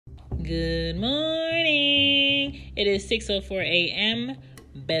Good morning. It is 6:04 a.m.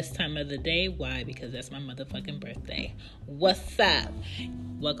 Best time of the day. Why? Because that's my motherfucking birthday. What's up?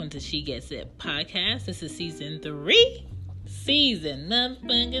 Welcome to She Gets It podcast. This is season 3. Season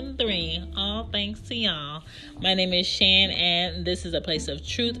motherfucking 3. All thanks to y'all. My name is Shan, and this is a place of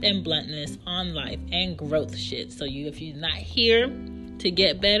truth and bluntness on life and growth shit. So if you're not here to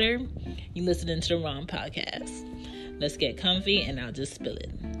get better, you listening to the wrong podcast. Let's get comfy and I'll just spill it.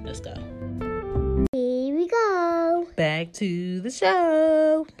 Let's go. Here we go. Back to the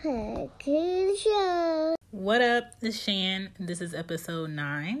show. What up? It's Shan. This is episode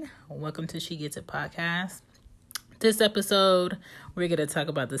 9. Welcome to She Gets It podcast. This episode, we're going to talk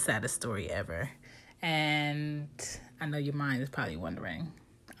about the saddest story ever. And I know your mind is probably wondering,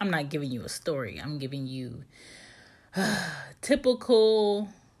 I'm not giving you a story. I'm giving you typical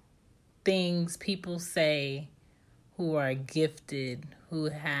things people say who are gifted, who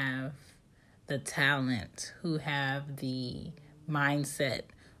have the talent, who have the mindset,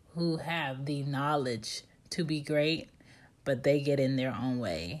 who have the knowledge to be great, but they get in their own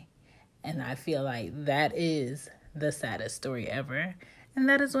way. And I feel like that is the saddest story ever. And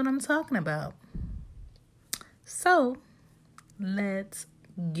that is what I'm talking about. So, let's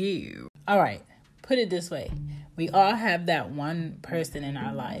go. All right, put it this way. We all have that one person in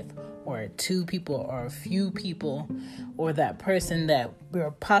our life, or two people, or a few people, or that person that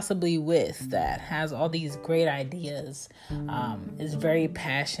we're possibly with that has all these great ideas, is very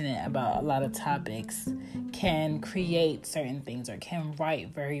passionate about a lot of topics, can create certain things, or can write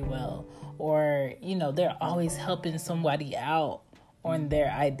very well, or, they're always helping somebody out on their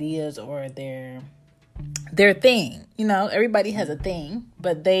ideas or their thing. Everybody has a thing,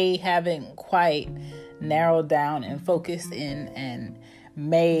 but they haven't quite narrowed down and focused in and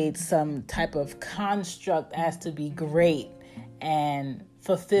made some type of construct as to be great and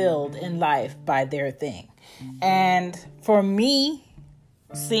fulfilled in life by their thing. And for me,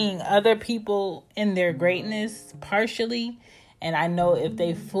 seeing other people in their greatness partially, and I know if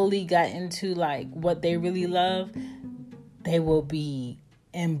they fully got into like what they really love, they will be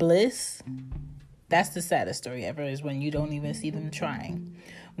in bliss. That's the saddest story ever, is when you don't even see them trying.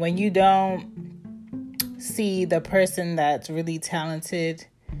 When you don't see the person that's really talented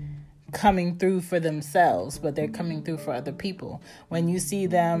coming through for themselves, but they're coming through for other people. When you see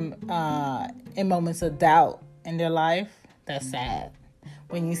them in moments of doubt in their life, that's sad.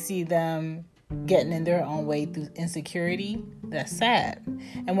 When you see them getting in their own way through insecurity, that's sad.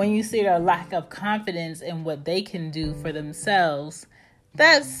 And when you see their lack of confidence in what they can do for themselves,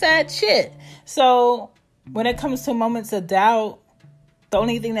 that's sad shit. So when it comes to moments of doubt, the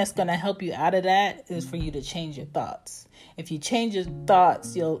only thing that's going to help you out of that is for you to change your thoughts. If you change your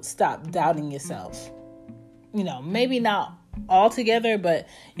thoughts, you'll stop doubting yourself. Maybe not altogether, but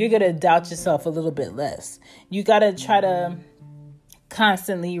you're going to doubt yourself a little bit less. You got to try to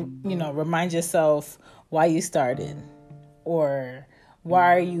constantly, remind yourself why you started, or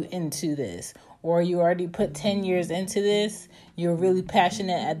why are you into this, or you already put 10 years into this. You're really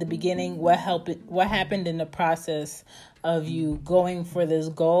passionate at the beginning. What happened in the process of you going for this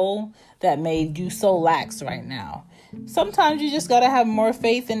goal that made you so lax right now? Sometimes you just got to have more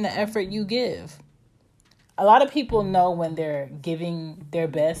faith in the effort you give. A lot of people know when they're giving their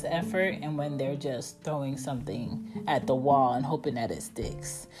best effort and when they're just throwing something at the wall and hoping that it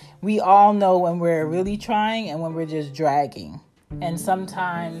sticks. We all know when we're really trying and when we're just dragging. And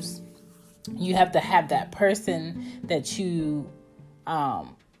sometimes you have to have that person that you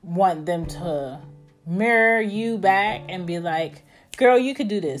want them to mirror you back and be like, girl, you could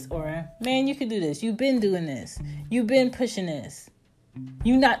do this, or man, you could do this. You've been doing this. You've been pushing this.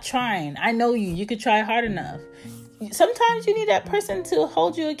 You not trying. I know you. You could try hard enough. Sometimes you need that person to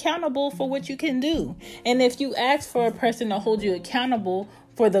hold you accountable for what you can do. And if you ask for a person to hold you accountable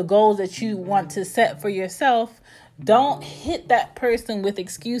for the goals that you want to set for yourself, don't hit that person with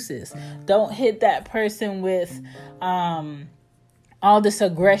excuses. Don't hit that person with all this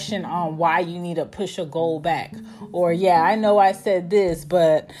aggression on why you need to push a goal back. Or, yeah, I know I said this,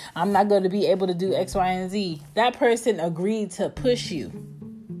 but I'm not going to be able to do X, Y, and Z. That person agreed to push you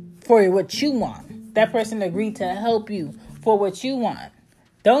for what you want. That person agreed to help you for what you want.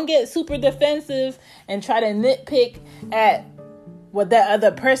 Don't get super defensive and try to nitpick at what that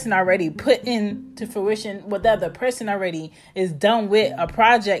other person already put into fruition, what that other person already is done with a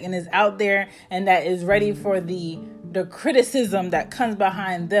project and is out there and that is ready for the criticism that comes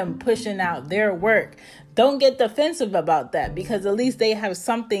behind them pushing out their work. Don't get defensive about that, because at least they have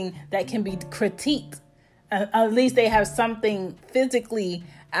something that can be critiqued. At least they have something physically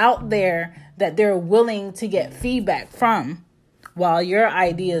out there that they're willing to get feedback from. while your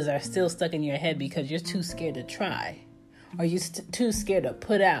ideas are still stuck in your head because you're too scared to try, or you're too scared to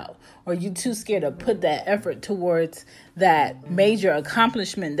put out, or you're too scared to put that effort towards that major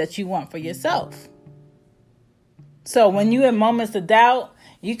accomplishment that you want for yourself. So when you're in moments of doubt,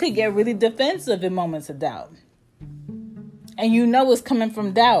 you could get really defensive in moments of doubt. And you know it's coming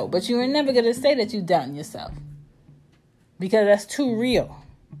from doubt, but you're never going to say that you doubt yourself because that's too real.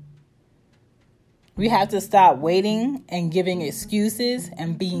 We have to stop waiting and giving excuses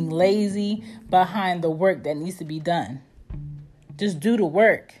and being lazy behind the work that needs to be done. Just do the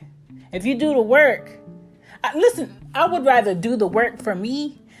work. If you do the work, I would rather do the work for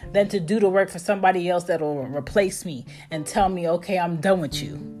me than to do the work for somebody else that will replace me and tell me, okay, I'm done with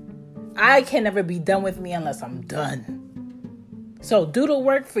you. I can never be done with me unless I'm done. So do the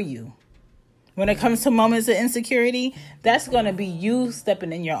work for you. When it comes to moments of insecurity, that's going to be you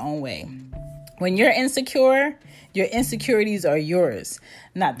stepping in your own way. When you're insecure, your insecurities are yours.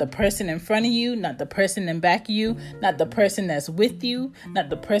 Not the person in front of you, not the person in back of you, not the person that's with you, not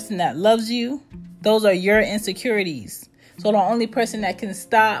the person that loves you. Those are your insecurities. So the only person that can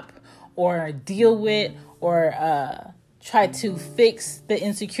stop or deal with or try to fix the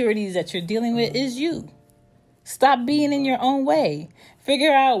insecurities that you're dealing with is you. Stop being in your own way.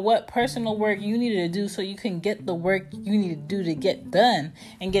 Figure out what personal work you need to do so you can get the work you need to do to get done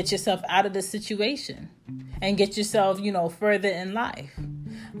and get yourself out of the situation and get yourself, further in life.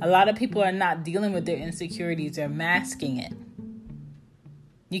 A lot of people are not dealing with their insecurities. They're masking it.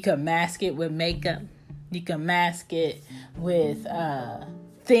 You can mask it with makeup. You can mask it with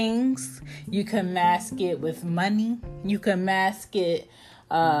things. You can mask it with money. You can mask it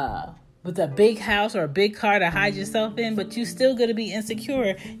with a big house or a big car to hide yourself in, but you still going to be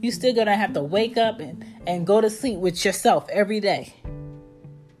insecure. You still going to have to wake up and go to sleep with yourself every day.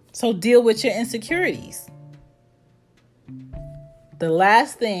 So deal with your insecurities. The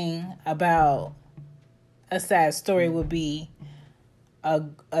last thing about a sad story would be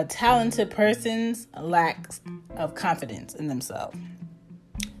a talented person's lack of confidence in themselves.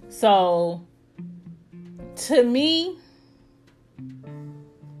 So to me,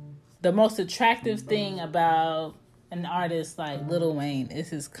 the most attractive thing about an artist like Lil Wayne is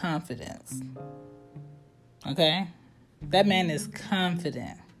his confidence. Okay? That man is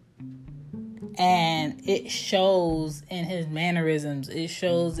confident. And it shows in his mannerisms. It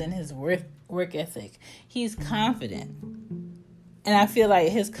shows in his work ethic. He's confident. And I feel like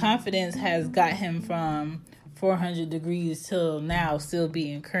his confidence has got him from 400 Degrees till now still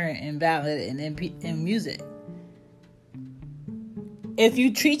being current and valid and in music. If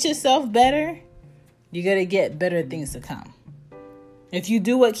you treat yourself better, you're going to get better things to come. If you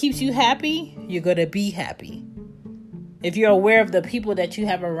do what keeps you happy, you're going to be happy. If you're aware of the people that you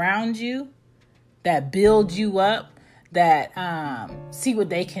have around you that build you up, that see what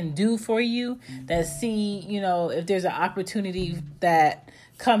they can do for you, that see, if there's an opportunity that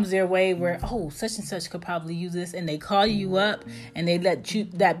comes their way where, such and such could probably use this, and they call you up and they let you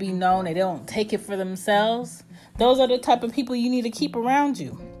that be known, they don't take it for themselves. Those are the type of people you need to keep around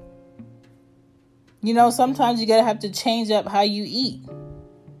you. Sometimes you're going to have to change up how you eat.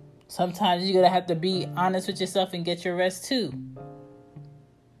 Sometimes you're going to have to be honest with yourself and get your rest too.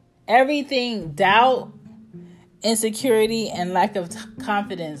 Everything, doubt, insecurity, and lack of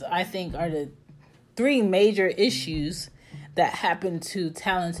confidence, I think, are the three major issues that happen to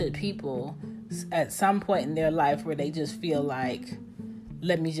talented people at some point in their life where they just feel like,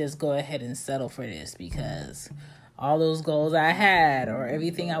 let me just go ahead and settle for this because all those goals I had or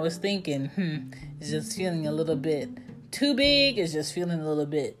everything I was thinking is just feeling a little bit too big. It's just feeling a little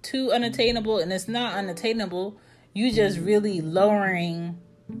bit too unattainable. And it's not unattainable. You just really lowering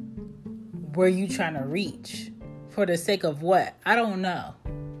where you trying to reach for the sake of what? I don't know.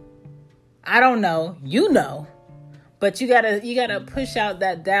 But you gotta push out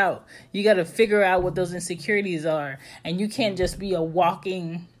that doubt. You gotta figure out what those insecurities are. And you can't just be a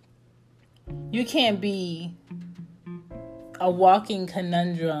walking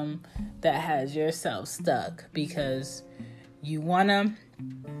conundrum that has yourself stuck because you wanna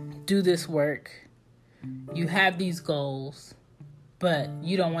do this work. You have these goals, but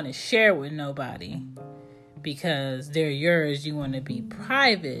you don't want to share with nobody because they're yours. You want to be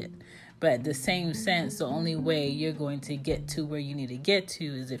private. But at the same sense, the only way you're going to get to where you need to get to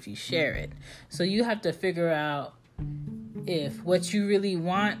is if you share it. So you have to figure out if what you really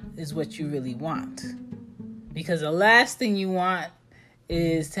want is what you really want. Because the last thing you want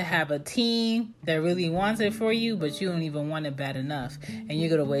is to have a team that really wants it for you, but you don't even want it bad enough. And you're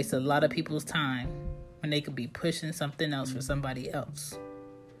going to waste a lot of people's time when they could be pushing something else for somebody else,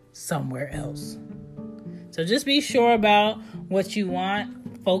 somewhere else. So just be sure about what you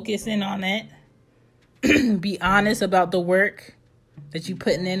want. Focus in on it. Be honest about the work that you're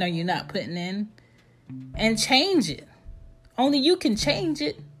putting in or you're not putting in. And change it. Only you can change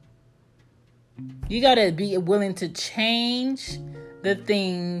it. You got to be willing to change the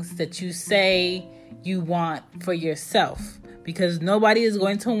things that you say you want for yourself. Because nobody is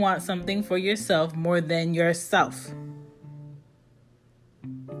going to want something for yourself more than yourself.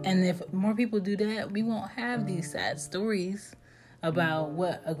 And if more people do that, we won't have these sad stories about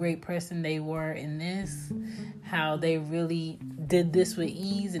what a great person they were in this, how they really did this with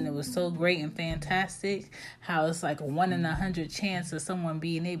ease and it was so great and fantastic, how it's like a 1 in 100 chance of someone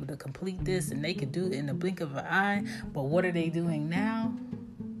being able to complete this and they could do it in the blink of an eye. But what are they doing now?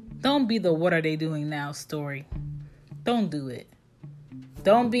 Don't be the what are they doing now story. Don't do it.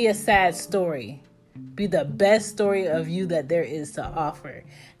 Don't be a sad story. Be the best story of you that there is to offer.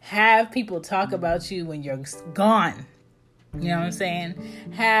 Have people talk about you when you're gone. You know what I'm saying?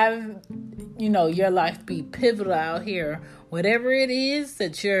 Have, your life be pivotal out here. Whatever it is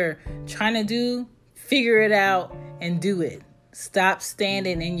that you're trying to do, figure it out and do it. Stop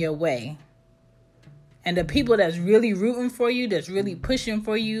standing in your way. And the people that's really rooting for you, that's really pushing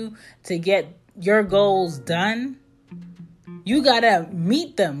for you to get your goals done, you got to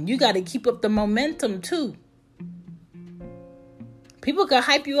meet them. You got to keep up the momentum too. People can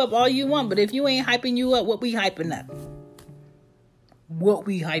hype you up all you want, but if you ain't hyping you up, what we hyping up? What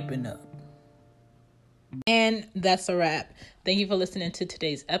we hyping up? And that's a wrap. Thank you for listening to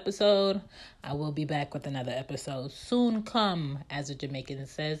today's episode. I will be back with another episode soon come, as a Jamaican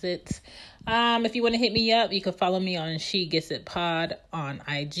says it. If you want to hit me up, you can follow me on She Gets It Pod on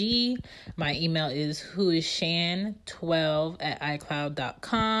IG. My email is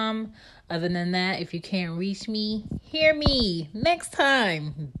whoisshan12@icloud.com. Other than that, if you can't reach me, hear me next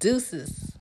time. Deuces.